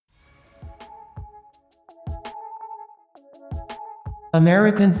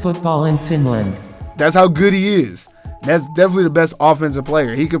American football in Finland. That's how good he is. That's definitely the best offensive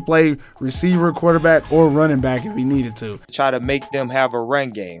player. He could play receiver, quarterback, or running back if he needed to. Try to make them have a run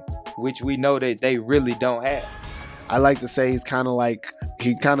game, which we know that they really don't have. I like to say he kind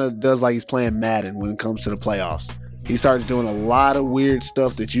of does like he's playing Madden when it comes to the playoffs. He starts doing a lot of weird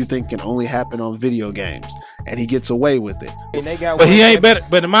stuff that you think can only happen on video games, and he gets away with it. But he ain't better.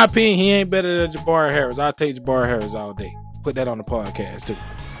 But in my opinion, he ain't better than Jabari Harris. I'll take Jabari Harris all day. Put that on the podcast too.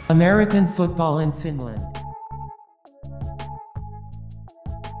 American football in Finland.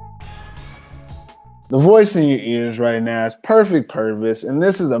 The voice in your ears right now is Perfect Purvis, and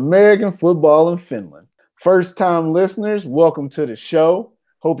this is American football in Finland. First-time listeners, welcome to the show.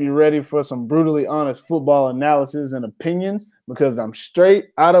 Hope you're ready for some brutally honest football analysis and opinions because I'm straight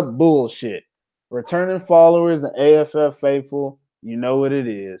out of bullshit. Returning followers and AFF faithful, you know what it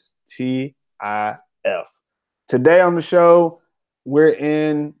is. TIF. Today on the show, we're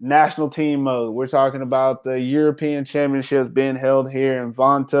in national team mode. We're talking about the European Championships being held here in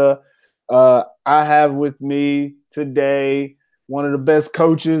Vantaa. I have with me today one of the best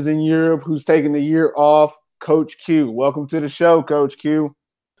coaches in Europe who's taking the year off, Coach Q. Welcome to the show, Coach Q.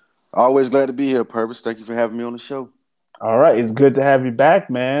 Always glad to be here, Purvis. Thank you for having me on the show. All right. It's good to have you back,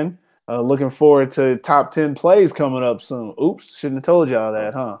 man. Looking forward to top 10 plays coming up soon. Oops. Shouldn't have told y'all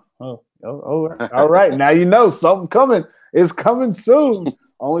that, huh? Oh, all right. Now you know something coming. It's coming soon.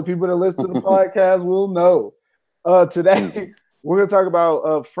 Only people that listen to the podcast will know. Today, we're going to talk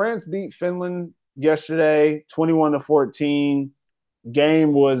about France beat Finland yesterday, 21-14.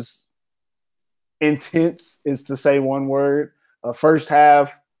 Game was intense, is to say one word. First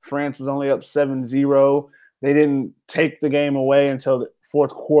half, France was only up 7-0. They didn't take the game away until the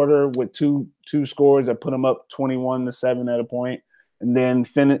fourth quarter with two scores that put them up 21-7 at a point. And then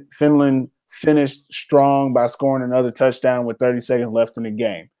Finland finished strong by scoring another touchdown with 30 seconds left in the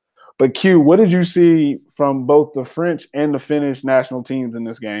game. But Q, what did you see from both the French and the Finnish national teams in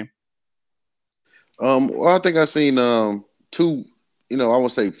this game? Well, I think I've seen two. I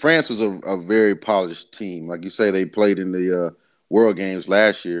would say France was a very polished team. Like you say, they played in the World Games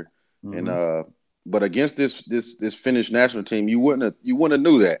last year, and but against this Finnish national team, you wouldn't have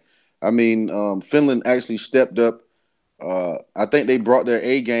knew that. I mean, Finland actually stepped up. I think they brought their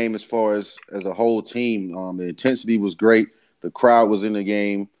A game as far as a whole team. The intensity was great. The crowd was in the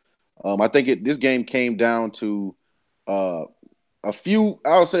game. I think this game came down to a few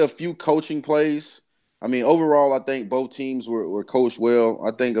coaching plays. I mean, overall, I think both teams were coached well. I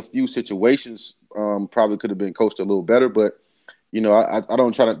think a few situations probably could have been coached a little better, but I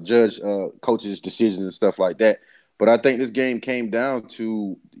don't try to judge coaches' decisions and stuff like that. But I think this game came down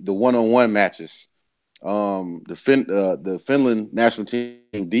to the one-on-one matches. The Finland national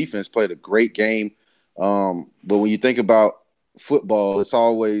team defense played a great game, but when you think about football, it's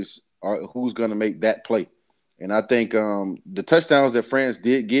always who's going to make that play. And I think the touchdowns that France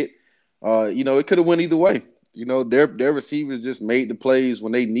did get, it could have went either way. Their receivers just made the plays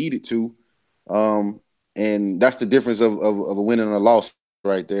when they needed to, and that's the difference of a win and a loss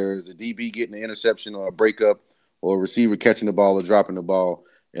right there. Is the DB getting an interception or a breakup, or a receiver catching the ball or dropping the ball.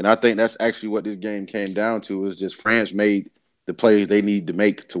 And I think that's actually what this game came down to, is just France made the plays they needed to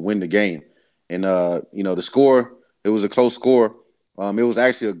make to win the game. And, the score, it was a close score. It was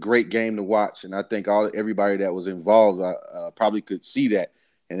actually a great game to watch. And I think everybody that was involved probably could see that.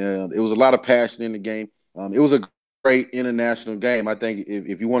 And it was a lot of passion in the game. It was a great international game. I think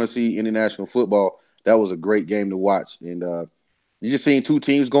if you want to see international football, that was a great game to watch. And you just seen two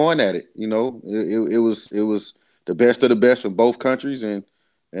teams going at it. It was the best of the best from both countries, and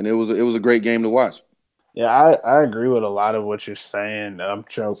it was a great game to watch. Yeah, I agree with a lot of what you're saying. I'm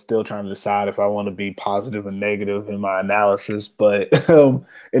still trying to decide if I want to be positive or negative in my analysis. But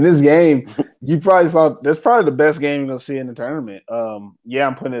in this game, you probably saw that's probably the best game you're going to see in the tournament.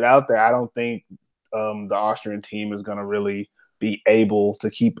 I'm putting it out there. I don't think the Austrian team is going to really be able to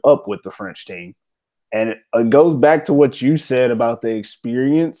keep up with the French team. And it goes back to what you said about the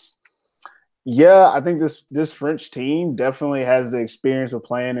experience. Yeah, I think this French team definitely has the experience of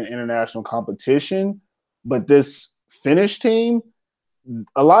playing in international competition. But this Finnish team,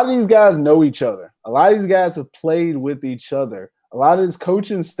 a lot of these guys know each other. A lot of these guys have played with each other. A lot of this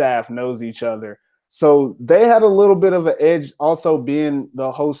coaching staff knows each other. So they had a little bit of an edge also being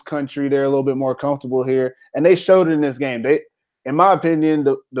the host country. They're a little bit more comfortable here. And they showed it in this game. In my opinion,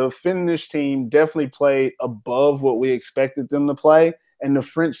 the Finnish team definitely played above what we expected them to play. And the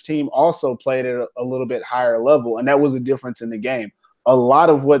French team also played at a little bit higher level. And that was a difference in the game. A lot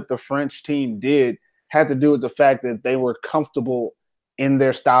of what the French team did had to do with the fact that they were comfortable in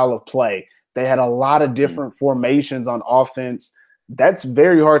their style of play. They had a lot of different formations on offense that's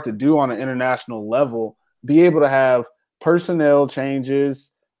very hard to do on an international level. Be able to have personnel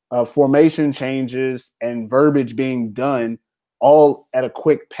changes, formation changes, and verbiage being done all at a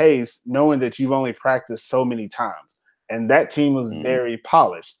quick pace, knowing that you've only practiced so many times. And that team was very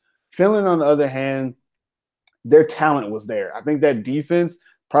polished. Finland, on the other hand, their talent was there. I think that defense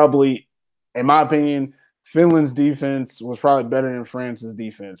probably, in my opinion, Finland's defense was probably better than France's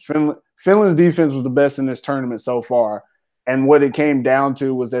defense. Finland's defense was the best in this tournament so far. And what it came down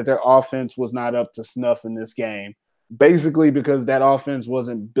to was that their offense was not up to snuff in this game, basically because that offense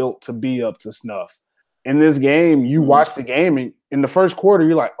wasn't built to be up to snuff. In this game, you watch the game, and in the first quarter,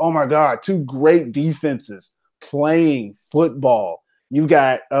 you're like, oh my God, two great defenses playing football. You've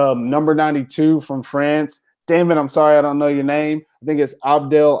got number 92 from France. Damn it, I'm sorry, I don't know your name. I think it's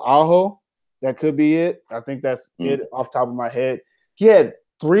Abdel Aho. That could be it. I think that's it off the top of my head. He had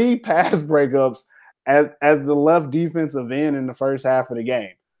 3 pass breakups as the left defensive end in the first half of the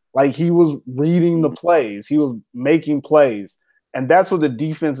game. Like, he was reading the plays. He was making plays. And that's what the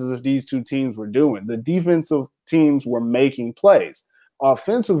defenses of these two teams were doing. The defensive teams were making plays.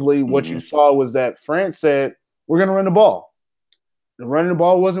 Offensively, what you saw was that France said, we're going to run the ball. The running the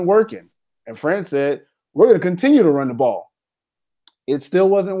ball wasn't working. And France said, we're going to continue to run the ball. It still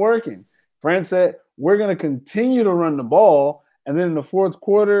wasn't working. France said, we're going to continue to run the ball. And then in the fourth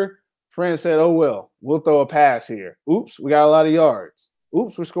quarter, France said, oh, well, we'll throw a pass here. Oops, we got a lot of yards.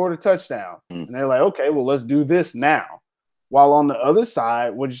 Oops, we scored a touchdown. And they're like, okay, well, let's do this now. While on the other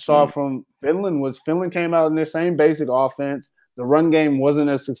side, what you saw from Finland was Finland came out in their same basic offense. The run game wasn't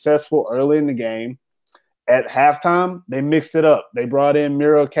as successful early in the game. At halftime, they mixed it up. They brought in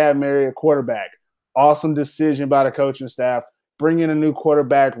Miro Kadmeri, a quarterback. Awesome decision by the coaching staff. Bring in a new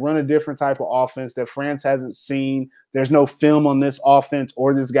quarterback, run a different type of offense that France hasn't seen. There's no film on this offense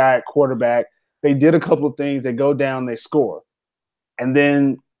or this guy at quarterback. They did a couple of things. They go down, they score. And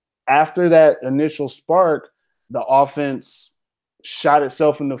then after that initial spark, the offense shot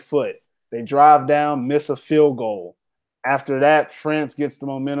itself in the foot. They drive down, miss a field goal. After that, France gets the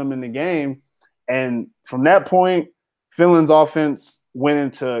momentum in the game. And from that point, Finland's offense went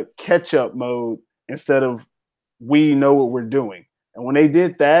into catch-up mode instead of we know what we're doing. And when they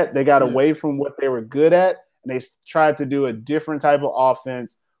did that, they got away from what they were good at, and they tried to do a different type of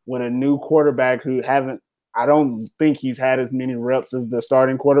offense with a new quarterback who I don't think he's had as many reps as the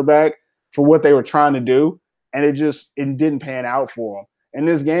starting quarterback for what they were trying to do. And it didn't pan out for them. In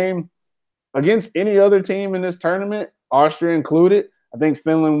this game, against any other team in this tournament, Austria included, I think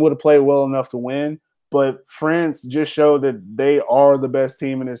Finland would have played well enough to win. But France just showed that they are the best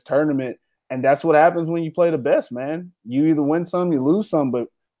team in this tournament. And that's what happens when you play the best, man. You either win some, you lose some. But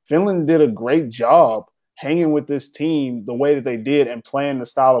Finland did a great job hanging with this team the way that they did and playing the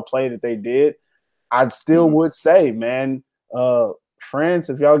style of play that they did. I still would say, man, France,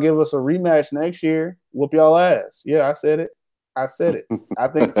 if y'all give us a rematch next year, whoop y'all ass. Yeah, I said it. I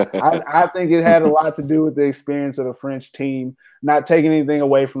think I think it had a lot to do with the experience of the French team, not taking anything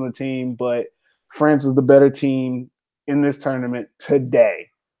away from the team, but France is the better team in this tournament today.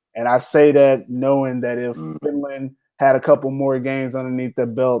 And I say that knowing that if Finland had a couple more games underneath their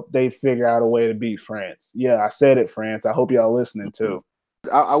belt, they'd figure out a way to beat France. Yeah, I said it, France. I hope y'all listening too.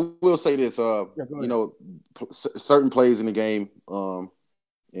 I will say this, certain plays in the game,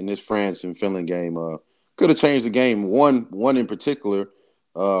 in this France and Finland game, could have changed the game. One in particular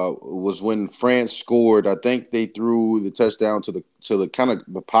was when France scored. I think they threw the touchdown to the kind of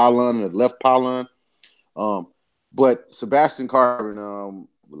the pylon, the left pylon. But Sebastian Carbon,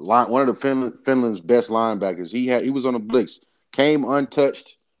 one of the Finland's best linebackers, he was on a blitz, came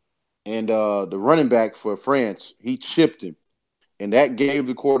untouched, and the running back for France, he chipped him. And that gave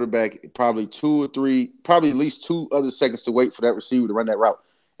the quarterback probably at least 2 other seconds to wait for that receiver to run that route.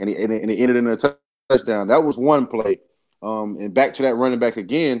 And it ended in a touchdown. That was one play. And back to that running back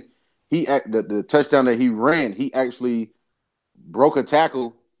again, the touchdown that he ran, he actually broke a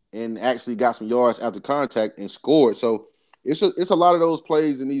tackle and actually got some yards after contact and scored. So it's a lot of those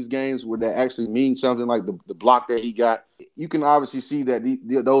plays in these games where that actually means something, like the block that he got. You can obviously see that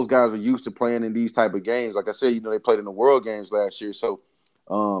those guys are used to playing in these type of games. Like I said, they played in the World Games last year. So,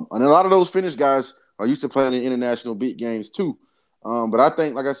 and a lot of those Finnish guys are used to playing in international big games too. But I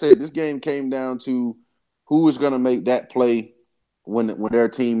think, like I said, this game came down to who is going to make that play when their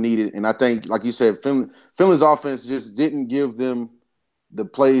team needed. And I think, like you said, Finland's offense just didn't give them the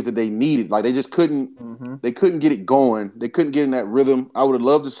plays that they needed. Like they just couldn't, they couldn't get it going. They couldn't get in that rhythm. I would have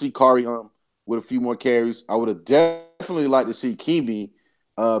loved to see Kari with a few more carries. I would have definitely liked to see Kimi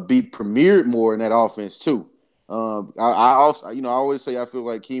be premiered more in that offense too. I always say I feel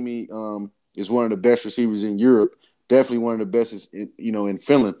like Kimi is one of the best receivers in Europe. definitely one of the best, in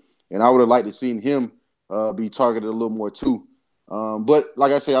Finland. And I would have liked to seen him be targeted a little more too. But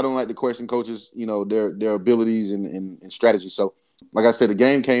like I say, I don't like to question coaches, their abilities and strategy. So, like I said, the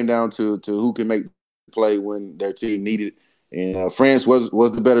game came down to who can make the play when their team needed it. And France was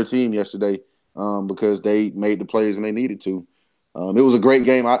the better team yesterday because they made the plays when they needed to. It was a great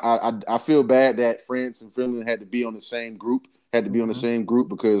game. I feel bad that France and Finland had to be on the same group,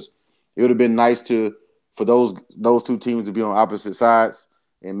 because it would have been nice for those two teams to be on opposite sides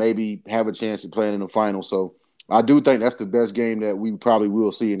and maybe have a chance of playing in the final. So I do think that's the best game that we probably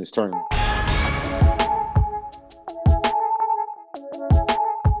will see in this tournament.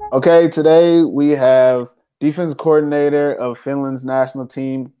 Okay, today we have defense coordinator of Finland's national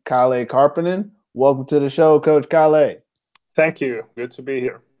team, Kalle Karppinen. Welcome to the show, Coach Kalle. Thank you. Good to be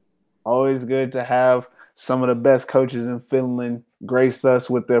here. Always good to have some of the best coaches in Finland grace us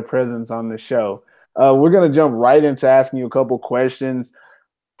with their presence on the show. We're going to jump right into asking you a couple questions.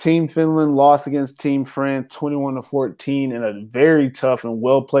 Team Finland lost against Team France 21-14 in a very tough and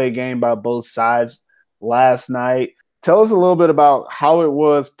well-played game by both sides last night. Tell us a little bit about how it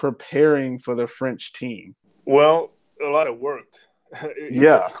was preparing for the French team. Well, a lot of work.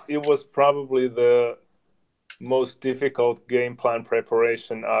 It was probably the most difficult game plan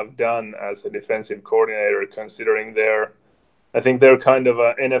preparation I've done as a defensive coordinator, considering they're kind of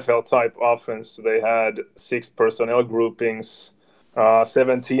an NFL type offense. They had 6 personnel groupings,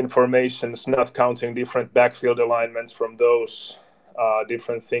 17 formations, not counting different backfield alignments from those,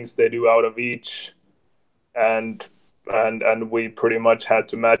 different things they do out of each, and we pretty much had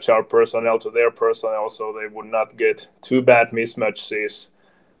to match our personnel to their personnel so they would not get too bad mismatches.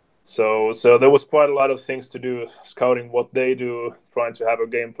 So there was quite a lot of things to do, scouting what they do, trying to have a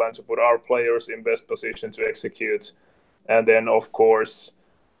game plan to put our players in best position to execute, and then of course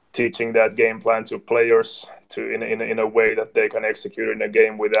teaching that game plan to players in a way that they can execute in a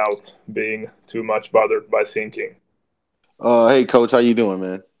game without being too much bothered by thinking. Hey, Coach, how you doing,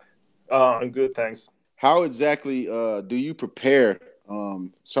 man? I'm good, thanks. How exactly do you prepare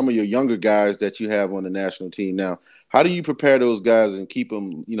some of your younger guys that you have on the national team now? How do you prepare those guys and keep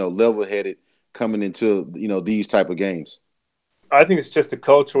them, level-headed coming into, these type of games? I think it's just a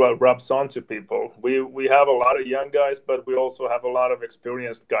culture that rubs on to people. We have a lot of young guys, but we also have a lot of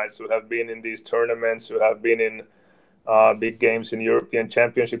experienced guys who have been in these tournaments, who have been in big games in European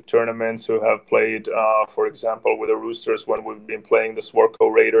Championship tournaments, who have played, for example, with the Roosters when we've been playing the Swarco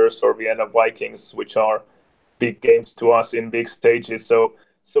Raiders or Vienna Vikings, which are big games to us in big stages. So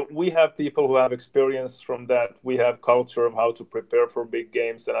we have people who have experience from that. We have culture of how to prepare for big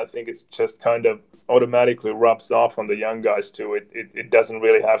games, and I think it's just kind of automatically rubs off on the young guys too. It doesn't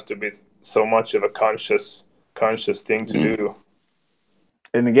really have to be so much of a conscious thing to do.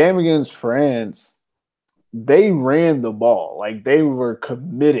 In the game against France, they ran the ball. Like, they were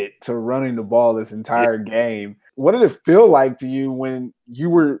committed to running the ball this entire game. What did it feel like to you when you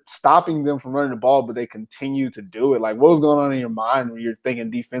were stopping them from running the ball, but they continued to do it? Like, what was going on in your mind when you're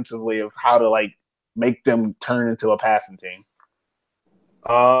thinking defensively of how to, make them turn into a passing team?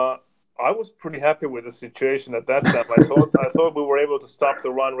 I was pretty happy with the situation at that time. I thought we were able to stop the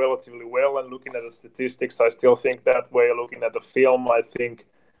run relatively well, and looking at the statistics, I still think that way. Looking at the film, I think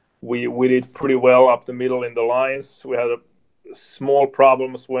we did pretty well up the middle in the lines. We had small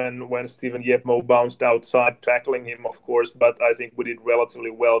problems when Steven Yepmo bounced outside, tackling him, of course, but I think we did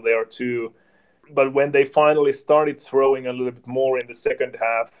relatively well there too. But when they finally started throwing a little bit more in the second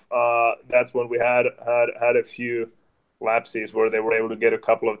half, that's when we had a few lapses where they were able to get a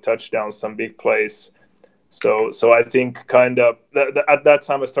couple of touchdowns, some big plays. So I think kind of at that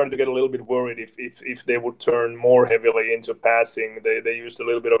time I started to get a little bit worried if they would turn more heavily into passing. They used a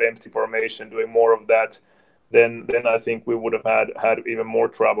little bit of empty formation, doing more of that. Then I think we would have had even more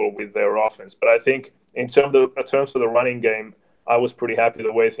trouble with their offense. But I think in terms of the running game, I was pretty happy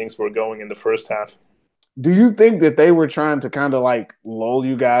the way things were going in the first half. Do you think that they were trying to kind of lull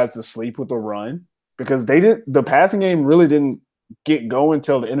you guys to sleep with the run? Because the passing game really didn't get going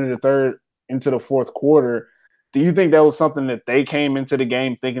until the end of the third into the fourth quarter. Do you think that was something that they came into the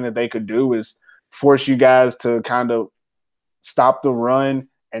game thinking that they could do, is force you guys to kind of stop the run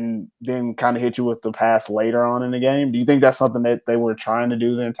and then kind of hit you with the pass later on in the game? Do you think that's something that they were trying to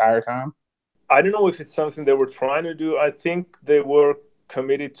do the entire time? I don't know if it's something they were trying to do. I think they were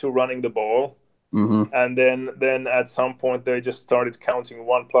committed to running the ball. Mm-hmm. And then at some point they just started counting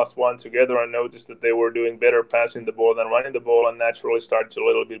 1 + 1 together and noticed that they were doing better passing the ball than running the ball, and naturally started to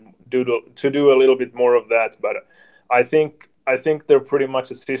do a little bit more of that. But I think they're pretty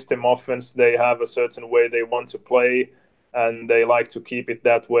much a system offense. They have a certain way they want to play, and they like to keep it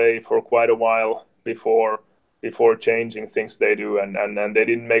that way for quite a while before before changing things they do, and they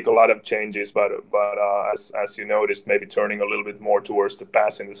didn't make a lot of changes, but as you noticed, maybe turning a little bit more towards the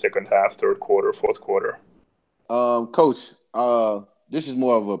pass in the second half, third quarter, fourth quarter. Coach, this is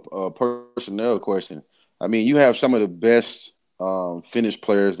more of a personnel question. I mean, you have some of the best Finnish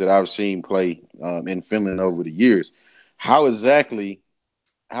players that I've seen play in Finland over the years. How exactly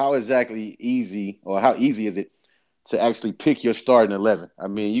easy, or how easy is it to actually pick your starting 11? I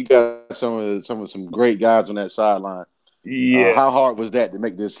mean, you got some great guys on that sideline. Yeah. How hard was that to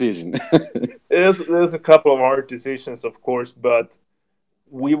make the decision? There's a couple of hard decisions, of course, but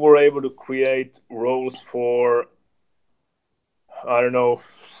we were able to create roles for, I don't know,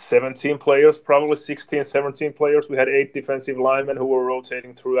 17 players, probably 16, 17 players. We had 8 defensive linemen who were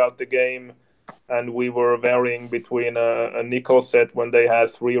rotating throughout the game, and we were varying between a nickel set when they had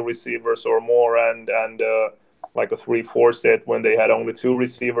 3 receivers or more, and like a 3-4 set when they had only 2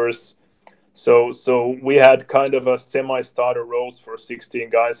 receivers. So we had kind of a semi-starter roles for 16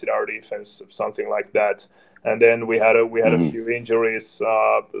 guys in our defense, something like that. And then we had a few injuries,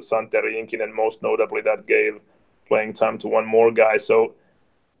 Santeri Inkinen most notably, that gave playing time to one more guy. So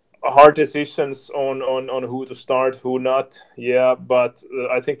hard decisions on who to start, who not. Yeah, but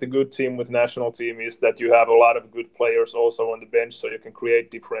I think the good thing with national team is that you have a lot of good players also on the bench, so you can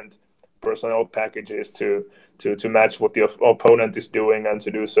create different personnel packages to match what the opponent is doing, and to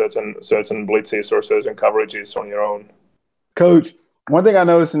do certain blitzes or certain coverages on your own. Coach, one thing I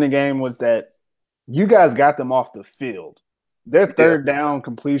noticed in the game was that you guys got them off the field. Their third down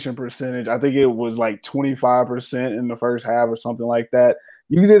completion percentage, I think it was like 25% in the first half or something like that.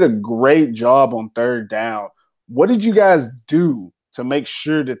 You did a great job on third down. What did you guys do to make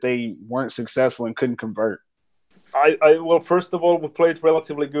sure that they weren't successful and couldn't convert? Well, first of all, we played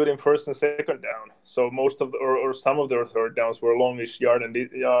relatively good in first and second down. So most of or some of their third downs were longish yard and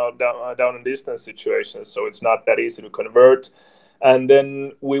down and distance situations. So it's not that easy to convert. And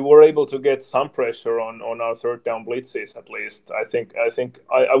then we were able to get some pressure on our third down blitzes, at least. I think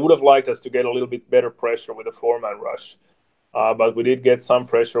I would have liked us to get a little bit better pressure with a 4-man rush. But we did get some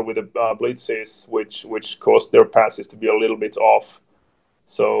pressure with the blitzes, which caused their passes to be a little bit off.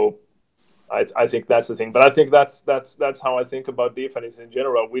 So I think that's the thing. But I think that's how I think about defense in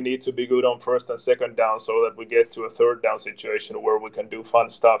general. We need to be good on first and second down so that we get to a third down situation where we can do fun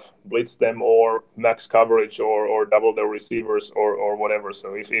stuff, blitz them or max coverage or double their receivers or whatever.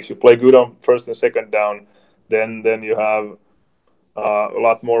 So if you play good on first and second down, then you have a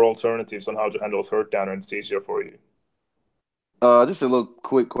lot more alternatives on how to handle third down, and it's easier for you. Just a little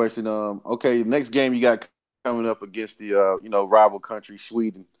quick question. Okay, next game you got coming up against the rival country,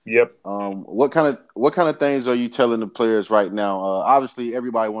 Sweden. Yep. What kind of things are you telling the players right now? Obviously,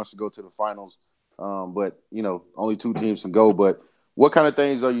 everybody wants to go to the finals, but only 2 teams can go. But what kind of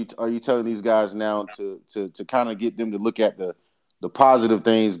things are you telling these guys now to kind of get them to look at the positive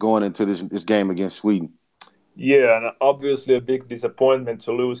things going into this game against Sweden? Yeah, and obviously a big disappointment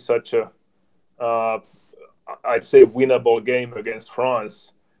to lose such a I'd say winnable game against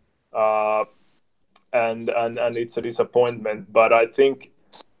France. And it's a disappointment, but I think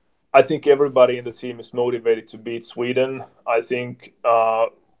everybody in the team is motivated to beat Sweden. I think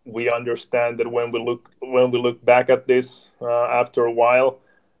we understand that when we look back at this after a while,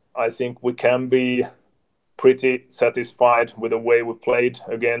 I think we can be pretty satisfied with the way we played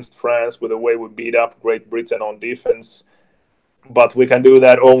against France, with the way we beat up Great Britain on defense. But we can do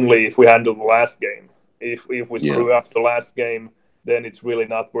that only if we handle the last game. If we screw up the last game, then it's really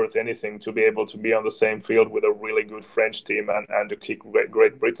not worth anything to be able to be on the same field with a really good French team and to kick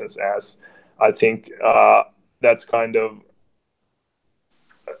Great Britain's ass. I think that's kind of.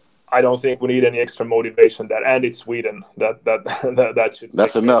 I don't think we need any extra motivation. And it's Sweden. That should.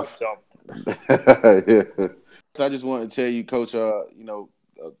 That's enough. Yeah. So I just want to tell you, Coach. What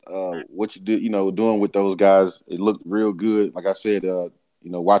you did, doing with those guys, it looked real good. Like I said,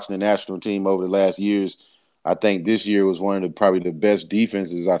 watching the national team over the last years. I think this year was one of probably the best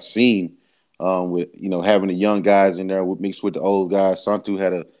defenses I've seen. With having the young guys in there mixed with the old guys. Santu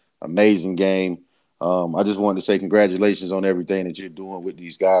had an amazing game. I just wanted to say congratulations on everything that you're doing with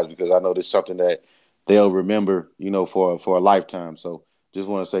these guys, because I know this is something that they'll remember, for a lifetime. So just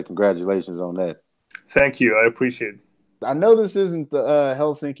want to say congratulations on that. Thank you. I appreciate it. I know this isn't the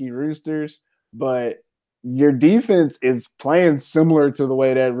Helsinki Roosters, but your defense is playing similar to the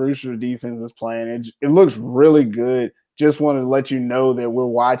way that Rooster defense is playing. It looks really good. Just wanted to let you know that we're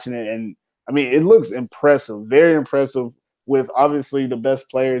watching it. And, I mean, it looks impressive, very impressive, with obviously the best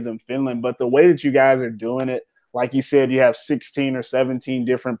players in Finland. But the way that you guys are doing it, like you said, you have 16 or 17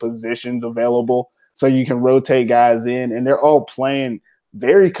 different positions available, so you can rotate guys in. And they're all playing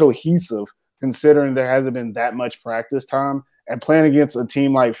very cohesive considering there hasn't been that much practice time, and playing against a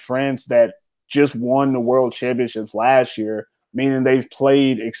team like France that just won the World Championships last year, meaning they've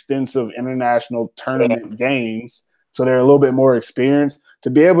played extensive international tournament games, so they're a little bit more experienced. To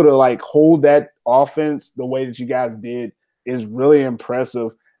be able to like hold that offense the way that you guys did is really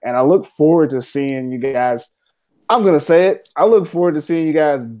impressive. And I look forward to seeing you guys. I'm going to say it. I look forward to seeing you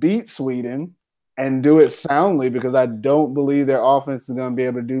guys beat Sweden and do it soundly, because I don't believe their offense is going to be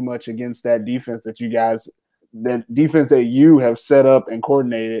able to do much against that defense that you have set up and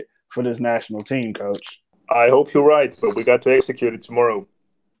coordinated for this national team, Coach. I hope you're right, but we got to execute it tomorrow.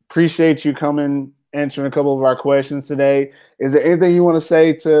 Appreciate you coming, answering a couple of our questions today. Is there anything you want to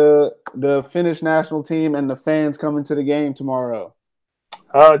say to the Finnish national team and the fans coming to the game tomorrow?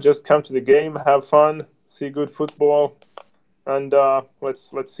 Just come to the game, have fun, see good football, and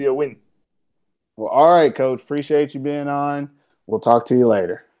let's see a win. Well, all right, Coach. Appreciate you being on. We'll talk to you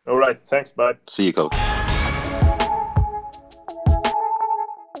later. All right. Thanks. Bye. See you, Coach.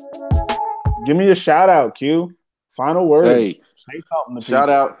 Give me a shout out, Q. Final words. Hey, say something to shout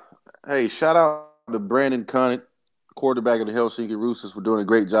people. shout out to Brandon Conant, quarterback of the Helsinki Roosters, for doing a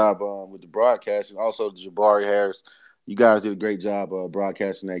great job with the broadcast, and also to Jabari Harris. You guys did a great job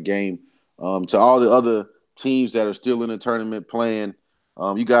broadcasting that game. To all the other teams that are still in the tournament playing,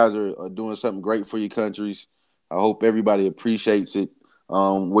 you guys are doing something great for your countries. I hope everybody appreciates it,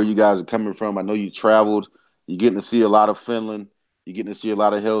 where you guys are coming from. I know you traveled. You're getting to see a lot of Finland. You're getting to see a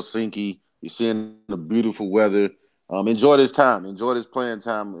lot of Helsinki. You're seeing the beautiful weather. Enjoy this time. Enjoy this playing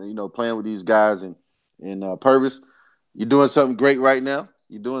time, playing with these guys. And Purvis, you're doing something great right now.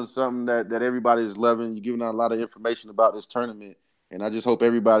 You're doing something that everybody is loving. You're giving out a lot of information about this tournament. And I just hope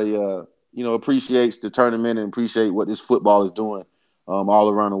everybody, appreciates the tournament and appreciate what this football is doing all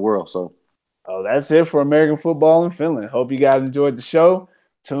around the world. So, that's it for American football in Finland. Hope you guys enjoyed the show.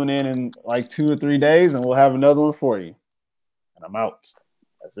 Tune in like 2 or 3 days, and we'll have another one for you. And I'm out.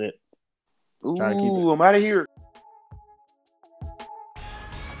 That's it. Ooh, I'm out of here.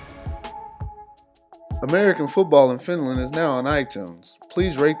 American Football in Finland is now on iTunes.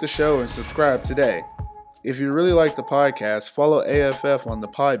 Please rate the show and subscribe today. If you really like the podcast, follow AFF on the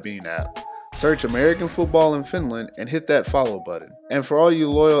Podbean app. Search American Football in Finland and hit that follow button. And for all you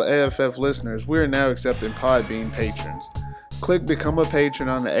loyal AFF listeners, we are now accepting Podbean patrons. Click Become a Patron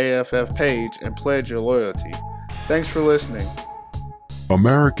on the AFF page and pledge your loyalty. Thanks for listening.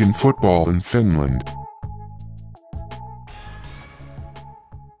 American Football in Finland.